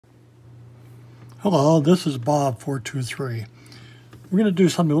Hello, this is Bob423. We're going to do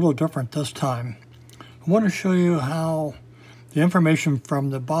something a little different this time. I want to show you how the information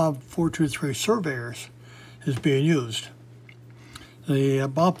from the Bob423 Surveyors is being used. The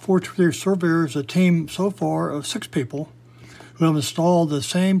Bob423 Surveyors is a team so far of 6 people who have installed the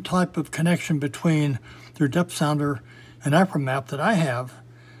same type of connection between their depth sounder and Aqua Map that I have.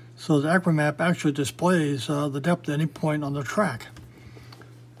 So the Aqua Map actually displays the depth at any point on the track.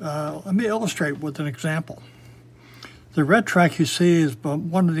 Let me illustrate with an example. The red track you see is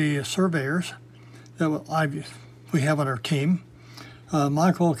one of the surveyors that we have on our team,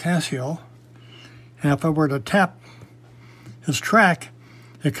 Michael Cashio. And if I were to tap his track,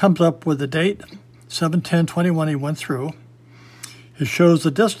 it comes up with the date, 7/10/21 he went through. It shows the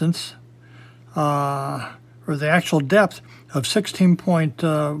distance, or the actual depth of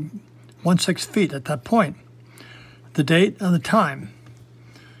 16.16 feet at that point, the date and the time.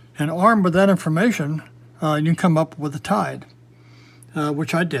 And armed with that information, you can come up with a tide,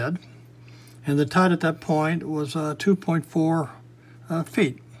 which I did. And the tide at that point was 2.4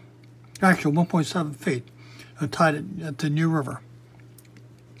 feet, actually 1.7 feet, a tide at the New River.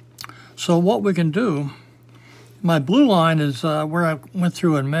 So what we can do, my blue line is where I went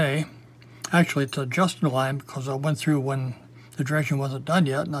through in May. Actually, it's a adjusted line because I went through when the dredging wasn't done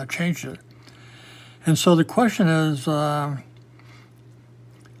yet, and I changed it. And so the question is,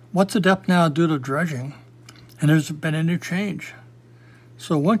 what's the depth now due to dredging? And has there been any change?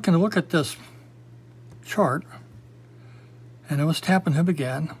 So one can look at this chart, and it was tapping him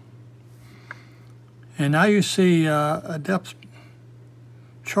again. And now you see a depth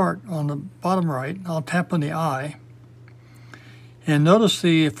chart on the bottom right. I'll tap on the eye. And notice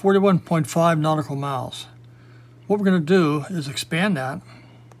the 41.5 nautical miles. What we're going to do is expand that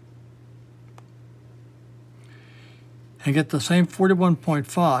and get the same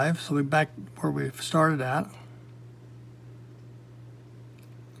 41.5, so we're back where we started at.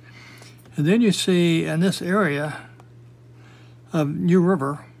 And then you see in this area of New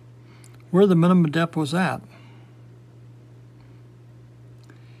River where the minimum depth was at.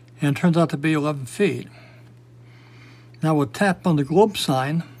 And it turns out to be 11 feet. Now we'll tap on the globe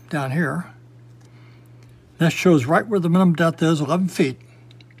sign down here. That shows right where the minimum depth is, 11 feet.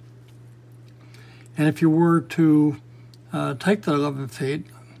 And if you were to take the 11 feet,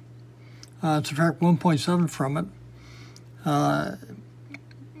 subtract 1.7 from it,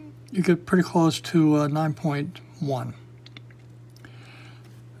 you get pretty close to 9.1.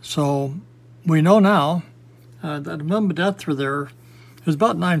 So we know now that the minimum depth through there is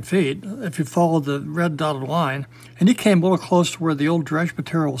about 9 feet if you follow the red dotted line, and he came a little close to where the old dredge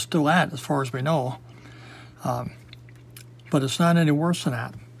material was still at, as far as we know. But it's not any worse than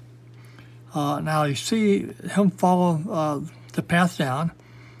that. Now you see him follow the path down.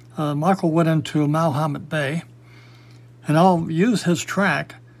 Michael went into Malhammet Bay, and I'll use his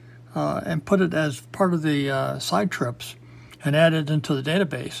track and put it as part of the side trips and add it into the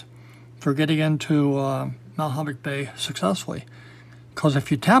database for getting into Malhammet Bay successfully. Because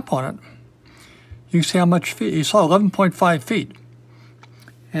if you tap on it, you can see how much feet. You saw 11.5 feet.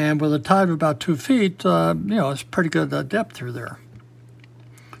 And with a tide of about 2 feet, it's pretty good depth through there.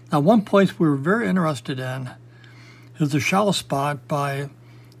 Now, one place we were very interested in is the shallow spot by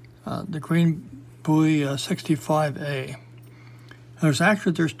the Green Buoy 65A.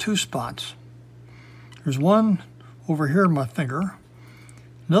 There's 2 spots. There's one over here in my finger,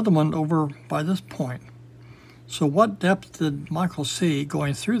 another one over by this point. So what depth did Michael see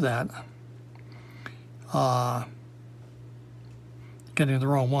going through that? Getting the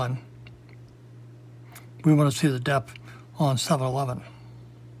wrong one. We want to see the depth on 711.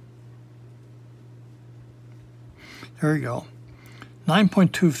 There you go.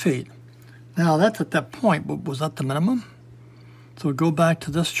 9.2 feet. Now that's at that point, but was that the minimum? So we go back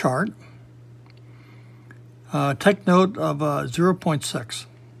to this chart. Take note of 0.6.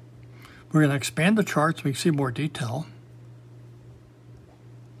 We're going to expand the chart so we can see more detail.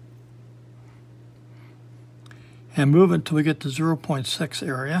 And move it until we get to 0.6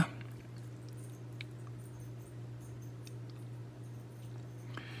 area.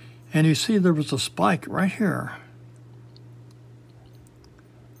 And you see there was a spike right here.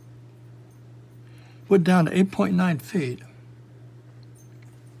 Went down to 8.9 feet.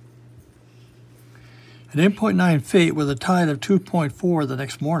 At 8.9 feet with a tide of 2.4 the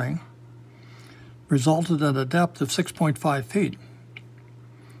next morning, resulted in a depth of 6.5 feet.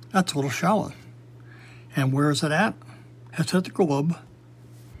 That's a little shallow. And where is it at? It's at the globe.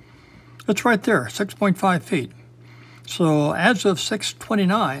 It's right there, 6.5 feet. So as of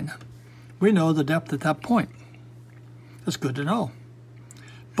 6/29, we know the depth at that point. That's good to know.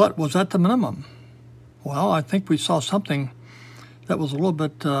 But was that the minimum? Well, I think we saw something that was a little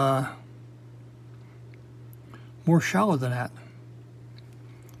bit more shallow than that.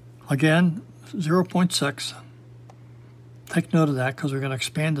 Again, 0.6. Take note of that because we're going to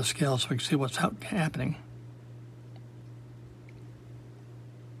expand the scale so we can see what's happening.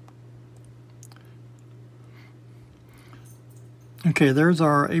 Okay, there's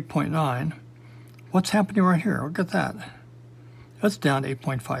our 8.9. What's happening right here? Look at that. That's down to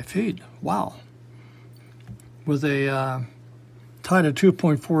 8.5 feet. Wow. With a tide of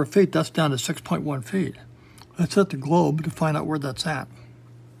 2.4 feet, that's down to 6.1 feet. Let's hit the globe to find out where that's at.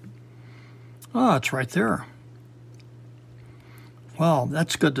 Oh, it's right there. Well,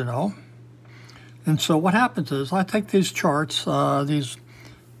 that's good to know. And so what happens is I take these charts, these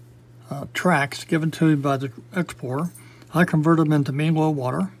tracks given to me by the explorer, I convert them into mean low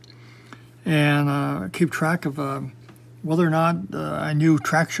water, and keep track of whether or not a new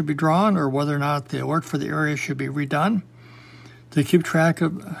track should be drawn or whether or not the alert for the area should be redone. They keep track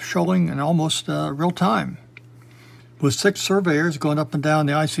of shoaling in almost real time. With 6 surveyors going up and down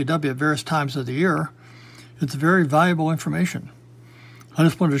the ICW at various times of the year, it's very valuable information. I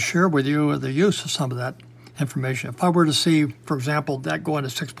just wanted to share with you the use of some of that information. If I were to see, for example, that going to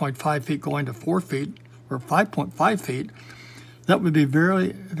 6.5 feet going to 4 feet or 5.5 feet, that would be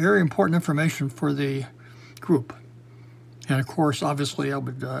very, very important information for the group. And of course, obviously, I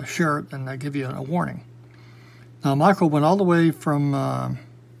would share it and give you a warning. Now, Michael went all the way from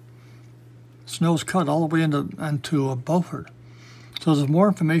Snow's Cut all the way into Beaufort. So there's more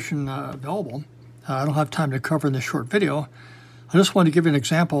information available. I don't have time to cover in this short video. I just want to give you an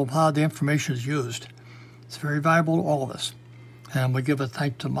example of how the information is used. It's very valuable to all of us. And we give a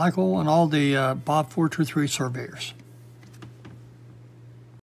thank to Michael and all the Bob423 surveyors.